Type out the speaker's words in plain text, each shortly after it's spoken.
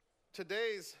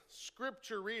Today's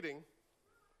scripture reading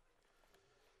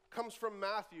comes from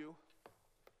Matthew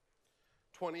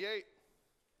 28.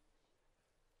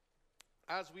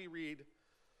 As we read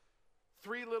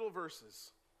 3 little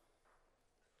verses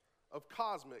of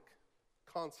cosmic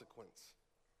consequence.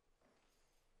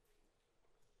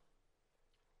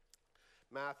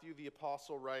 Matthew, the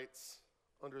apostle, writes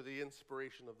under the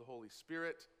inspiration of the Holy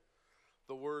Spirit,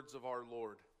 the words of our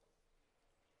Lord.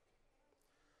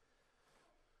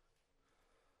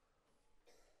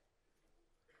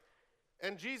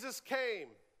 And Jesus came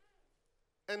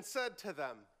and said to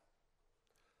them,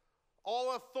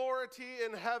 all authority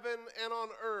in heaven and on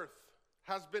earth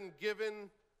has been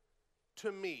given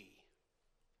to me.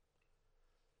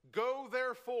 Go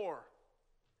therefore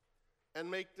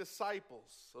and make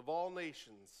disciples of all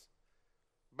nations,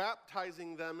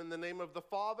 baptizing them in the name of the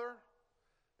Father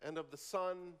and of the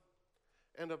Son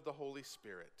and of the Holy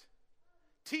Spirit,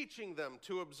 teaching them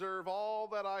to observe all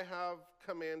that I have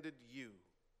commanded you.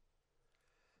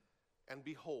 And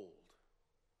behold,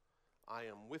 I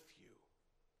am with you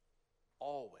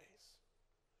always,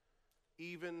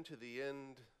 even to the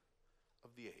end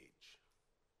of the age.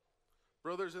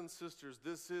 Brothers and sisters,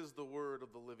 this is the word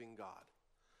of the living God.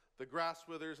 The grass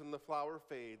withers and the flower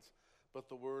fades, but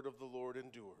the word of the Lord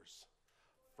endures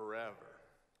forever.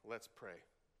 Let's pray.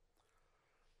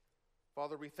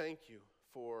 Father, we thank you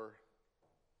for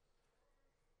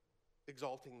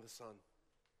exalting the Son.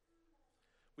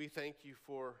 We thank you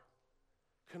for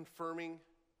confirming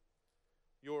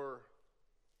your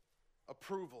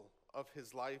approval of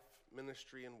his life,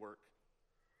 ministry, and work.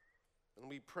 And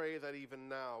we pray that even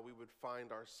now we would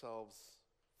find ourselves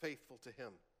faithful to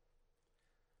him.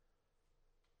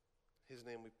 In his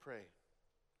name we pray.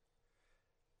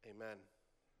 Amen.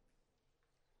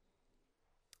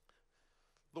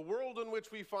 The world in which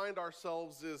we find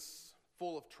ourselves is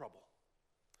full of trouble.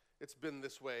 It's been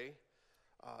this way.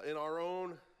 In our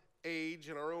own age,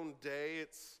 in our own day,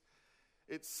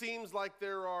 it seems like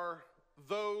there are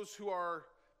those who are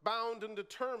bound and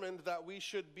determined that we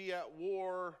should be at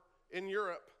war in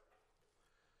Europe.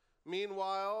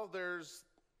 Meanwhile, there's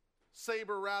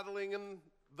saber rattling in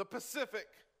the Pacific.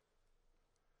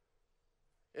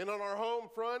 And on our home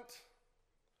front,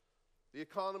 the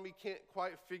economy can't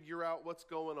quite figure out what's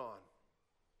going on.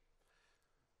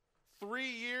 3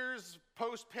 years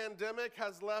post-pandemic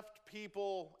has left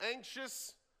people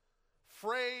anxious,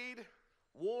 frayed,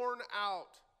 worn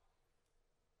out.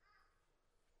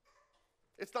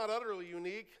 It's not utterly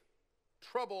unique.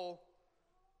 Trouble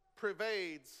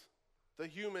pervades the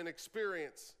human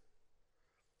experience.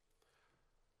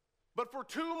 But for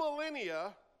 2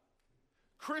 millennia,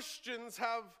 Christians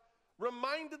have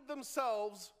reminded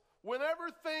themselves whenever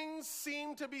things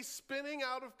seem to be spinning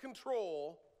out of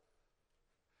control,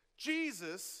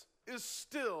 Jesus is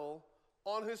still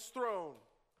on his throne.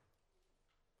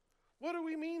 What do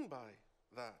we mean by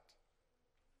that?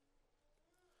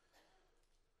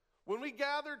 When we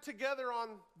gather together on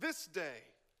this day,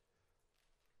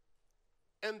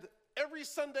 and every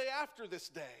Sunday after this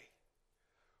day,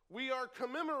 we are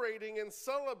commemorating and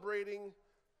celebrating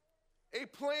a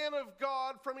plan of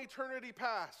God from eternity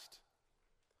past.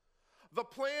 The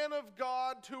plan of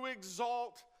God to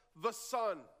exalt the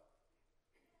Son.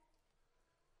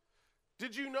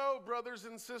 Did you know, brothers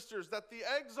and sisters, that the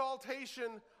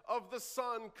exaltation of the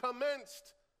Son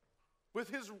commenced with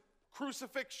his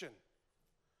crucifixion?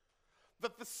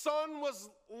 That the Son was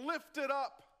lifted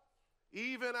up,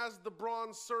 even as the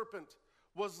bronze serpent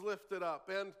was lifted up.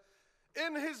 And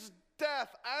in his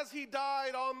death, as he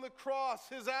died on the cross,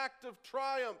 his act of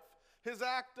triumph, his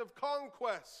act of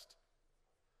conquest,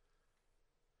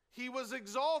 he was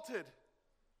exalted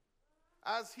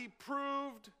as he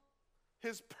proved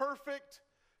his perfect,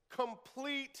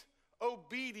 complete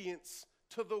obedience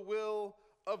to the will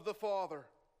of the Father.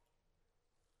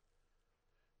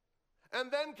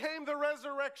 And then came the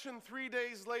resurrection 3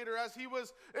 days later as he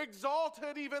was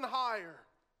exalted even higher,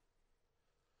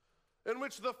 in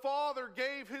which the Father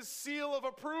gave his seal of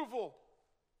approval,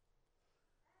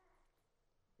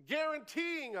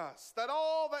 guaranteeing us that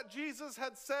all that Jesus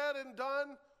had said and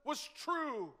done was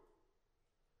true.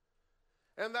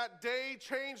 And that day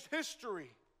changed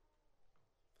history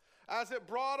as it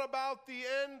brought about the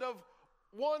end of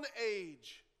one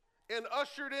age and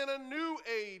ushered in a new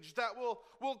age that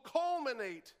will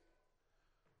culminate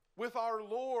with our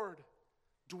Lord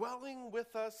dwelling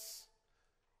with us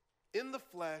in the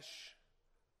flesh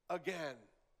again.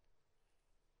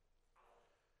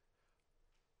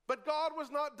 But God was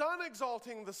not done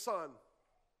exalting the Son.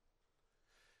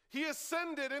 He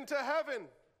ascended into heaven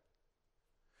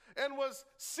and was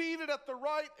seated at the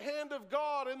right hand of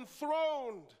God,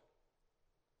 enthroned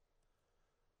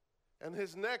And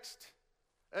his next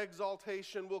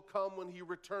exaltation will come when he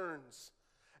returns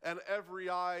and every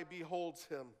eye beholds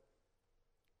him.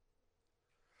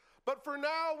 But for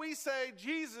now, we say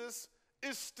Jesus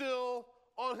is still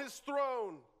on his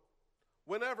throne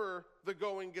whenever the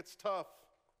going gets tough.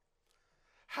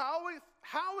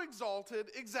 How exalted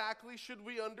exactly should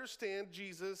we understand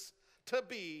Jesus to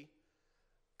be,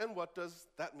 and what does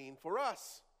that mean for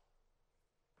us?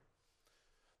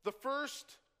 The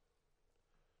first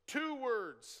two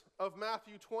words of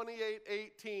Matthew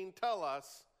 28:18 tell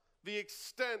us the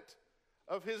extent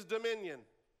of his dominion.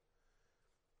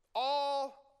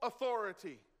 All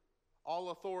authority. All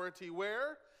authority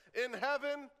where? In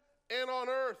heaven and on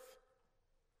earth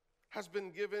has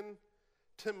been given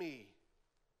to me.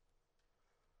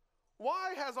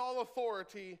 Why has all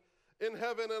authority in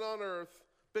heaven and on earth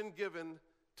been given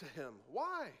to him?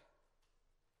 Why?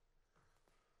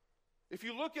 If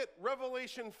you look at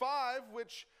Revelation 5,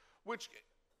 which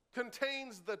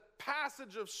contains the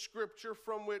passage of Scripture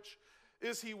from which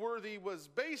Is He Worthy was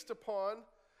based upon,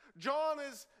 John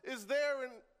is there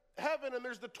in heaven, and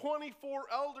there's the 24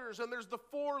 elders, and there's the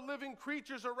 4 living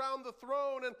creatures around the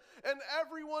throne, and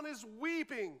everyone is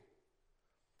weeping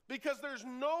because there's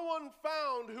no one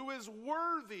found who is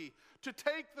worthy to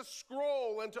take the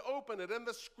scroll and to open it. And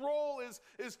the scroll is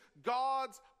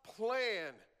God's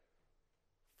plan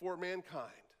for mankind,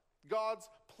 God's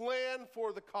plan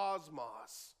for the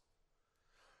cosmos.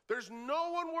 There's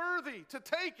no one worthy to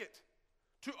take it,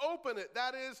 to open it,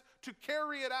 that is, to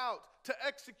carry it out, to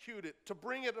execute it, to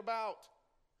bring it about.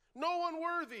 No one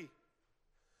worthy.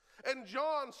 And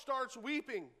John starts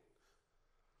weeping.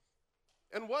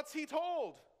 And what's he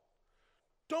told?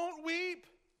 Don't weep.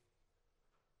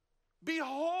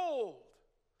 Behold,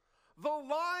 the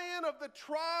Lion of the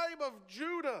tribe of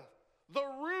Judah, the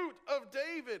root of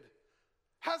David,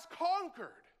 has conquered,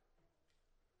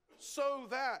 so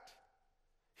that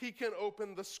he can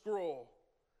open the scroll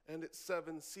and its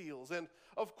 7 seals. And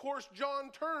of course,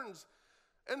 John turns,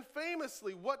 and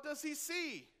famously, what does he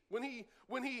see? When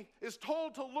he is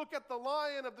told to look at the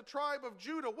Lion of the tribe of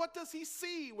Judah, what does he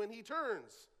see when he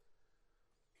turns?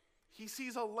 He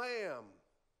sees a lamb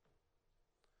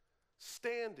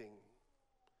standing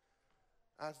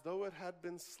as though it had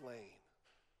been slain.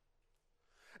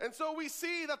 And so we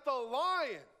see that the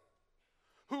Lion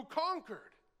who conquered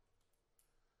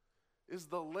is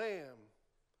the Lamb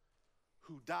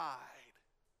who died.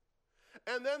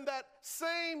 And then that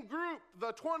same group,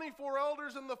 the 24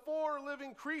 elders and the 4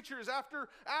 living creatures, after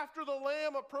the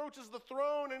Lamb approaches the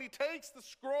throne and he takes the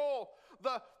scroll,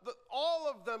 all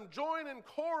of them join in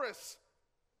chorus,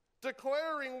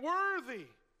 declaring, "Worthy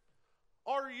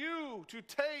are you to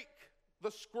take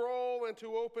the scroll and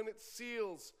to open its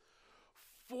seals,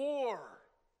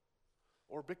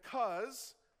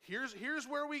 because here's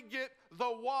where we get the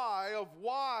why of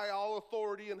why all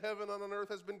authority in heaven and on earth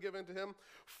has been given to him.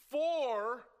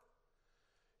 For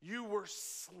you were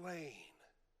slain,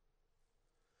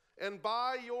 and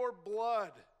by your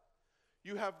blood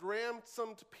you have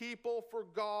ransomed people for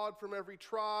God from every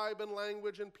tribe and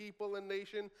language and people and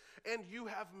nation, and you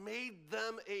have made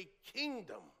them a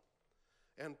kingdom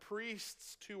and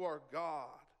priests to our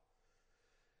God,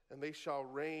 and they shall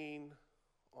reign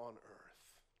on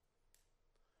earth."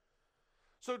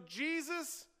 So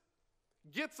Jesus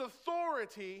gets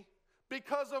authority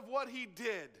because of what he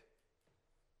did.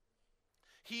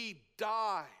 He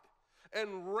died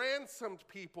and ransomed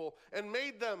people and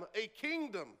made them a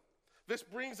kingdom. This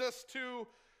brings us to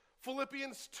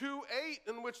Philippians 2:8,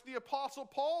 in which the Apostle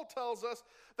Paul tells us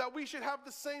that we should have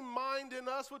the same mind in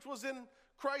us which was in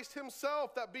Christ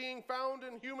himself, that being found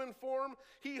in human form,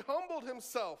 he humbled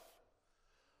himself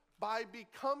by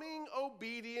becoming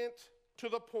obedient to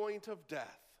the point of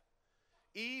death,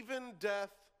 even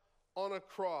death on a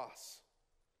cross.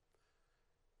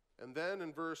 And then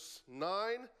in verse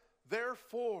 9,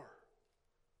 therefore,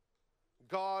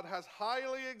 God has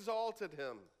highly exalted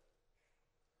him.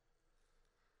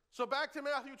 So back to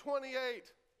Matthew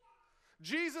 28.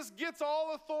 Jesus gets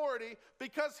all authority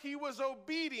because he was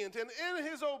obedient, and in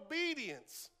his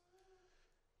obedience,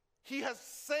 he has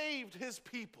saved his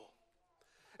people.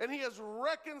 And he has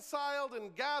reconciled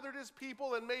and gathered his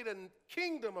people and made a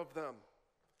kingdom of them.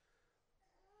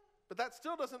 But that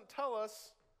still doesn't tell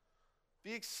us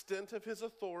the extent of his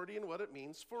authority and what it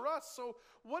means for us. So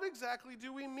what exactly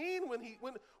do we mean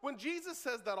when Jesus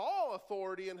says that all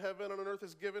authority in heaven and on earth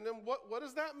is given him? What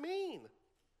does that mean?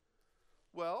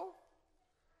 Well,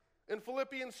 in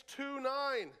Philippians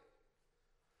 2:9,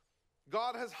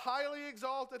 God has highly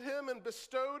exalted him and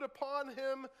bestowed upon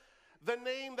him the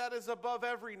name that is above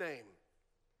every name,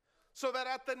 so that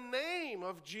at the name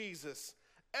of Jesus,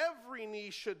 every knee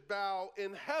should bow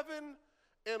in heaven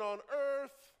and on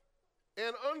earth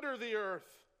and under the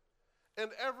earth,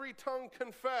 and every tongue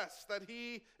confess that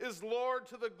he is Lord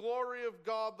to the glory of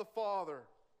God the Father.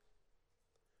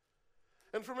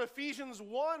 And from Ephesians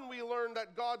 1, we learn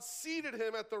that God seated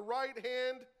him at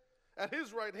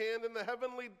his right hand in the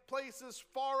heavenly places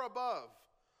far above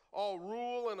all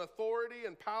rule and authority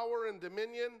and power and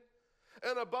dominion,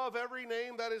 and above every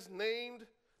name that is named,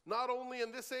 not only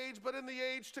in this age, but in the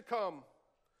age to come.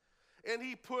 And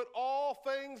he put all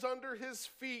things under his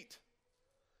feet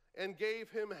and gave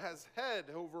him as head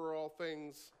over all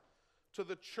things to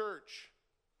the church.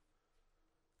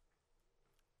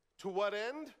 To what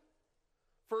end?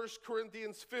 1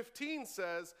 Corinthians 15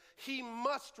 says, he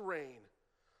must reign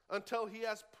until he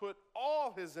has put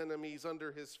all his enemies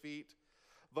under his feet.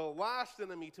 The last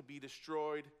enemy to be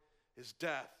destroyed is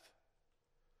death.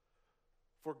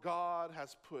 For God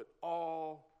has put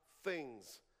all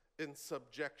things in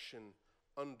subjection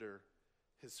under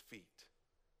his feet.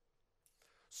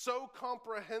 So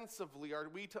comprehensively are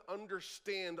we to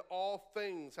understand all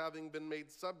things having been made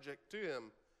subject to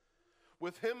him,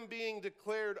 with him being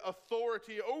declared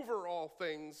authority over all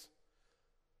things,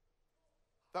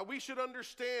 that we should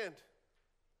understand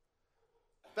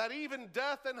that even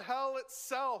death and hell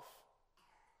itself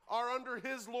are under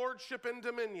his lordship and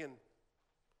dominion.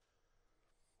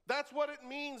 That's what it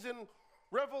means in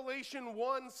Revelation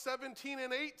 1:17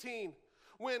 and 18,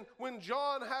 when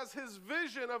John has his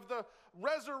vision of the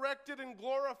resurrected and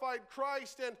glorified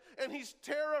Christ, and he's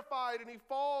terrified and he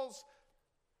falls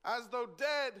as though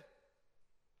dead.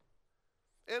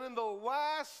 And in the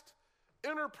last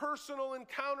interpersonal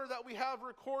encounter that we have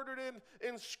recorded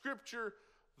in Scripture,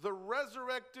 the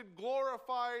resurrected,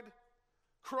 glorified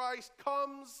Christ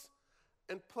comes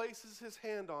and places his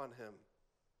hand on him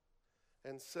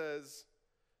and says,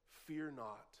 "Fear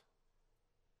not.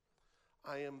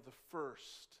 I am the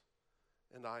first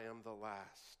and I am the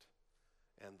last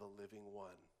and the living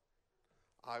one.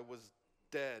 I was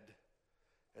dead,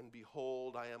 and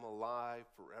behold, I am alive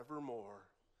forevermore,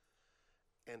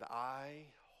 and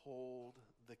I hold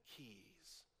the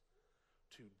keys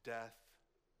to death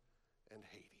and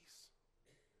Hades."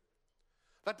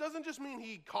 That doesn't just mean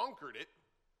he conquered it.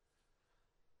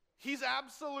 He's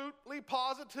absolutely,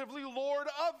 positively Lord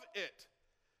of it.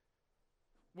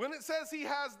 When it says he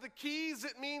has the keys,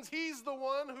 it means he's the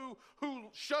one who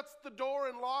shuts the door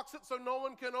and locks it so no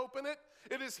one can open it.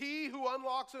 It is he who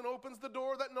unlocks and opens the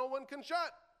door that no one can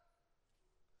shut.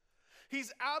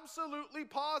 He's absolutely,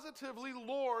 positively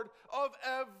Lord of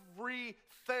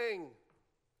everything.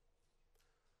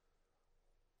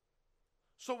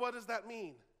 So what does that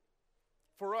mean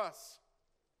for us?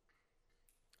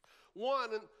 One,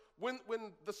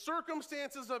 when the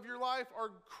circumstances of your life are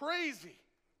crazy,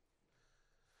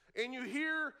 and you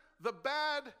hear the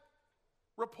bad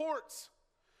reports,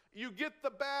 you get the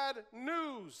bad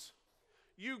news,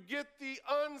 you get the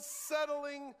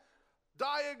unsettling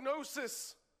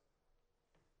diagnosis.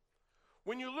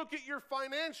 When you look at your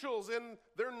financials and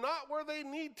they're not where they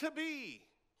need to be,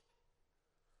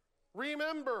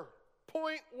 remember,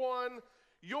 point one,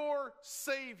 your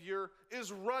Savior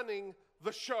is running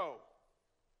the show.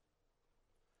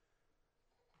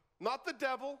 Not the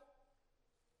devil,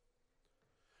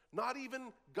 not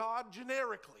even God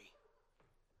generically.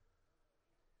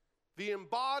 The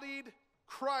embodied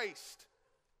Christ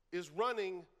is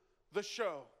running the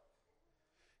show.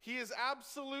 He is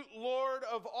absolute Lord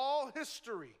of all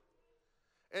history,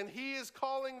 and he is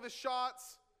calling the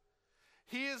shots.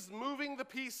 He is moving the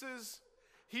pieces.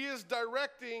 He is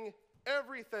directing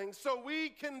everything, so we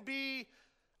can be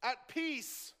at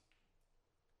peace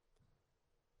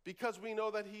because we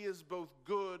know that he is both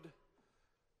good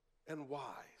and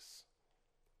wise.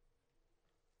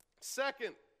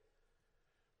 Second,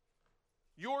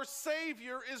 your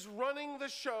Savior is running the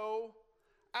show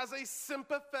as a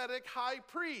sympathetic high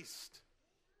priest.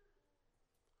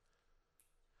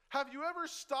 Have you ever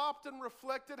stopped and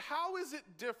reflected, how is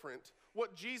it different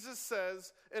what Jesus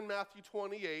says in Matthew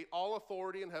 28, all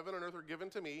authority in heaven and earth are given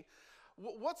to me?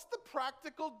 What's the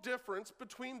practical difference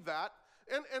between that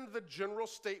and the general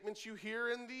statements you hear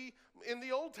in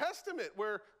the Old Testament,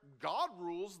 where God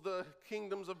rules the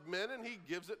kingdoms of men and he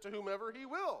gives it to whomever he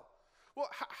will? Well,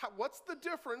 what's the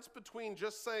difference between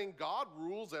just saying God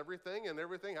rules everything and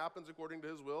everything happens according to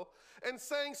his will, and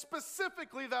saying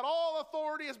specifically that all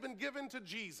authority has been given to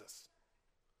Jesus?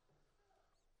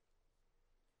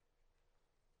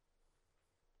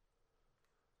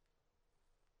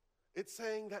 It's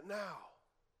saying that now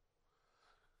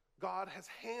God has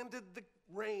handed the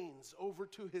reins over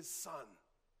to his Son.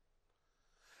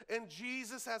 And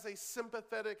Jesus, as a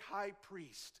sympathetic high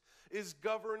priest, is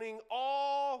governing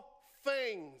all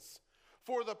things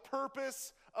for the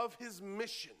purpose of his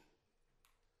mission.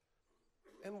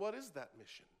 And what is that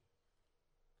mission?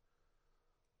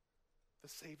 The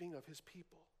saving of his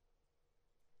people.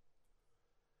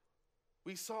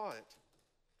 We saw it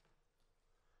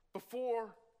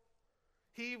before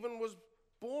he even was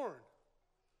born.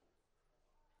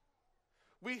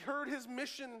 We heard his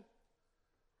mission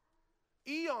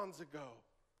eons ago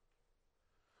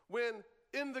when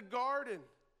in the garden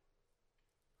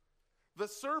the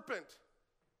serpent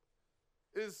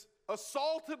is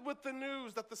assaulted with the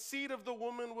news that the seed of the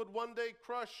woman would one day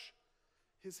crush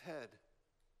his head.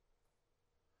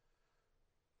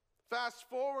 Fast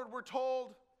forward, we're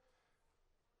told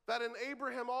that in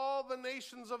Abraham all the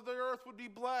nations of the earth would be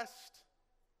blessed.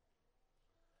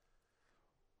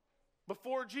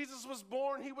 Before Jesus was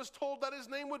born, he was told that his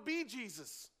name would be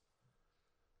Jesus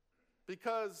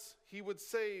because he would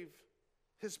save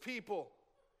his people.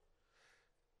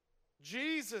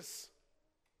 Jesus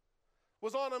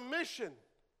was on a mission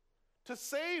to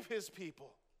save his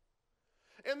people.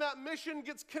 And that mission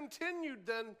gets continued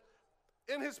then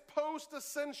in his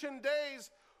post-ascension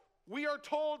days. We are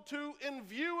told to, in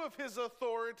view of his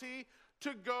authority,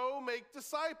 to go make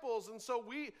disciples. And so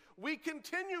we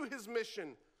continue his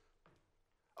mission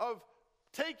of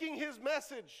taking his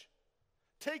message,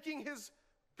 taking his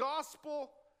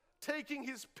gospel, taking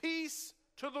his peace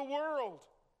to the world.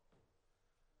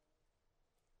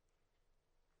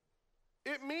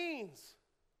 It means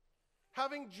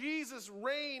having Jesus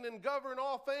reign and govern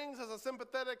all things as a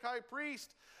sympathetic high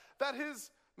priest, that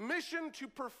his mission to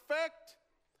perfect,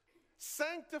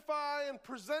 sanctify, and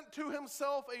present to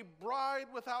himself a bride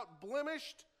without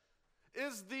blemish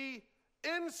is the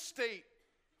end state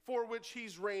for which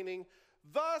he's reigning.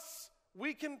 Thus,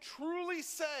 we can truly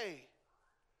say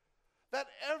that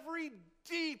every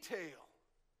detail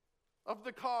of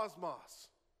the cosmos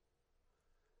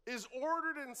is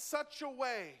ordered in such a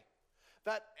way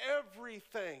that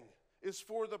everything is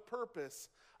for the purpose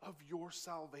of your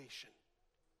salvation.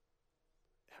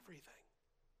 Everything.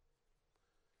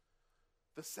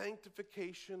 The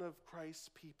sanctification of Christ's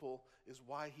people is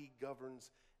why he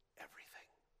governs everything.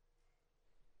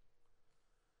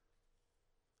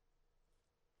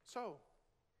 So,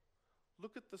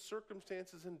 look at the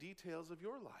circumstances and details of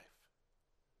your life.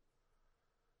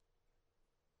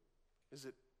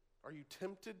 Are you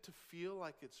tempted to feel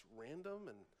like it's random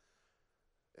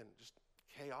and just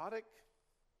chaotic,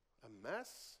 a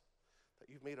mess, that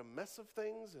you've made a mess of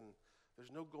things and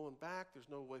there's no going back, there's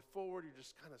no way forward, you're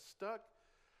just kind of stuck?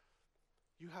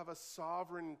 You have a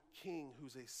sovereign king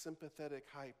who's a sympathetic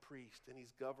high priest, and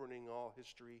he's governing all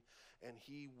history, and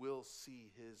he will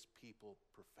see his people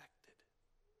perfected.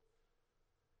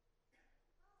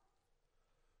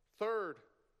 Third,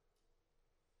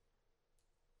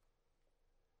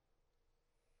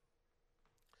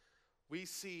 we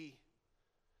see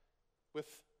with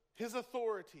his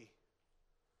authority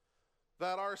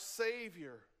that our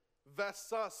Savior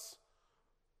vests us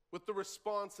with the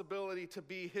responsibility to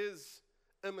be his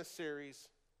emissaries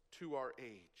to our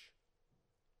age.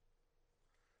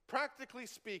 Practically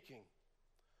speaking,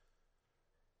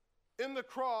 in the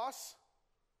cross,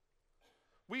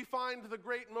 we find the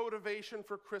great motivation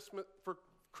for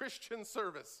Christian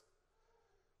service.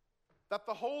 That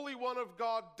the Holy One of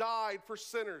God died for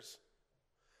sinners.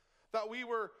 That we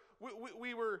were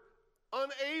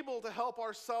unable to help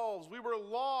ourselves. We were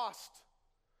lost.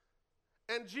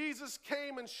 And Jesus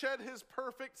came and shed his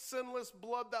perfect, sinless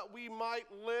blood that we might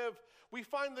live. We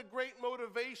find the great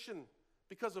motivation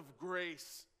because of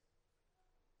grace.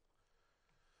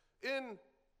 In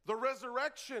the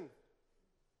resurrection,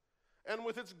 and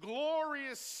with its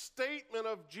glorious statement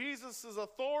of Jesus'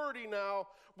 authority now,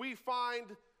 we find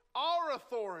our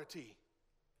authority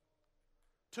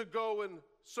to go and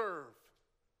serve.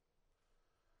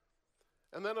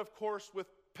 And then, of course, with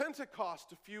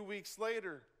Pentecost a few weeks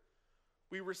later,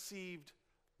 we received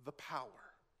the power.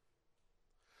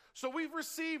 So we've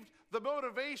received the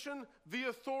motivation, the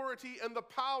authority, and the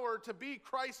power to be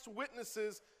Christ's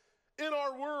witnesses in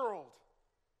our world.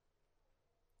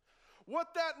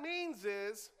 What that means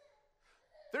is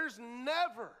there's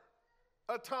never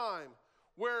a time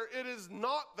where it is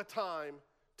not the time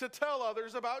to tell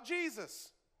others about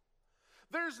Jesus.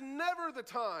 There's never the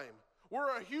time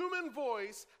where a human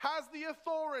voice has the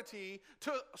authority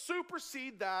to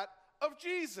supersede that of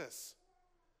Jesus.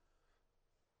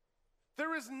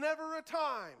 There is never a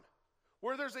time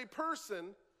where there's a person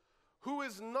who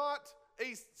is not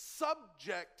a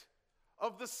subject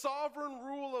of the sovereign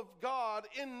rule of God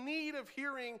in need of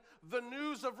hearing the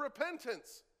news of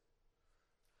repentance.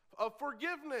 of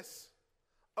forgiveness,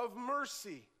 of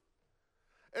mercy.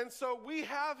 And so we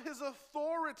have his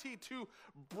authority to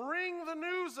bring the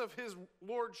news of his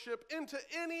lordship into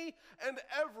any and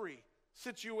every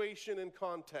situation and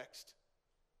context.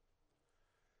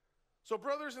 So,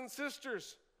 brothers and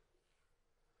sisters,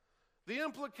 the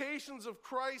implications of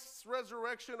Christ's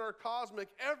resurrection are cosmic.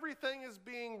 Everything is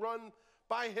being run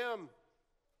by him.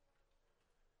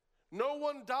 No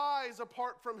one dies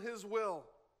apart from his will.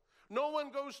 No one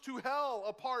goes to hell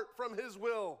apart from his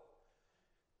will.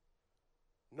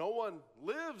 No one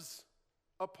lives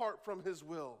apart from his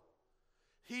will.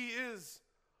 He is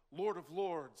Lord of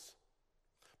Lords.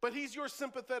 But he's your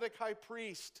sympathetic high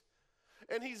priest,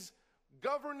 and he's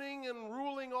governing and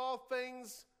ruling all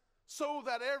things so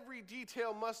that every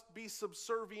detail must be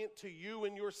subservient to you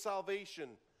and your salvation.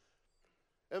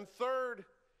 And third,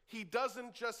 he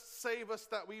doesn't just save us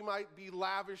that we might be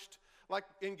lavished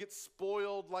and get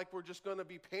spoiled like we're just going to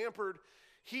be pampered.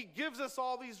 He gives us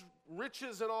all these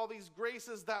riches and all these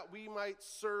graces that we might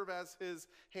serve as his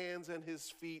hands and his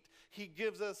feet. He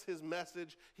gives us his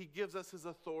message. He gives us his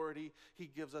authority. He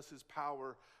gives us his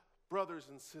power. Brothers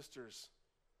and sisters,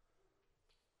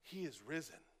 he is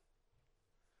risen.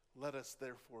 Let us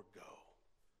therefore go.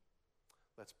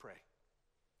 Let's pray.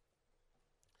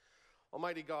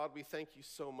 Almighty God, we thank you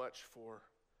so much for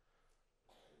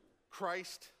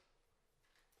Christ.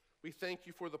 We thank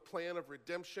you for the plan of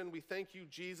redemption. We thank you,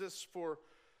 Jesus, for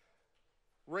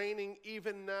reigning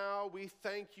even now. We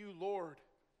thank you, Lord,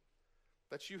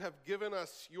 that you have given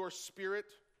us your Spirit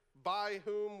by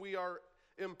whom we are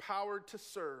empowered to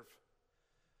serve.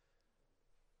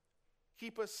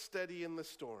 Keep us steady in the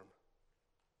storm.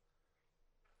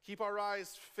 Keep our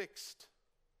eyes fixed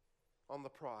on the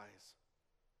prize.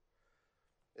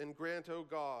 And grant, O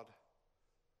God,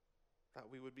 that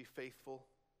we would be faithful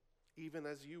even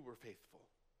as you were faithful.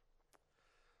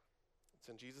 It's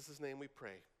in Jesus' name we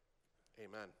pray.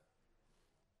 Amen.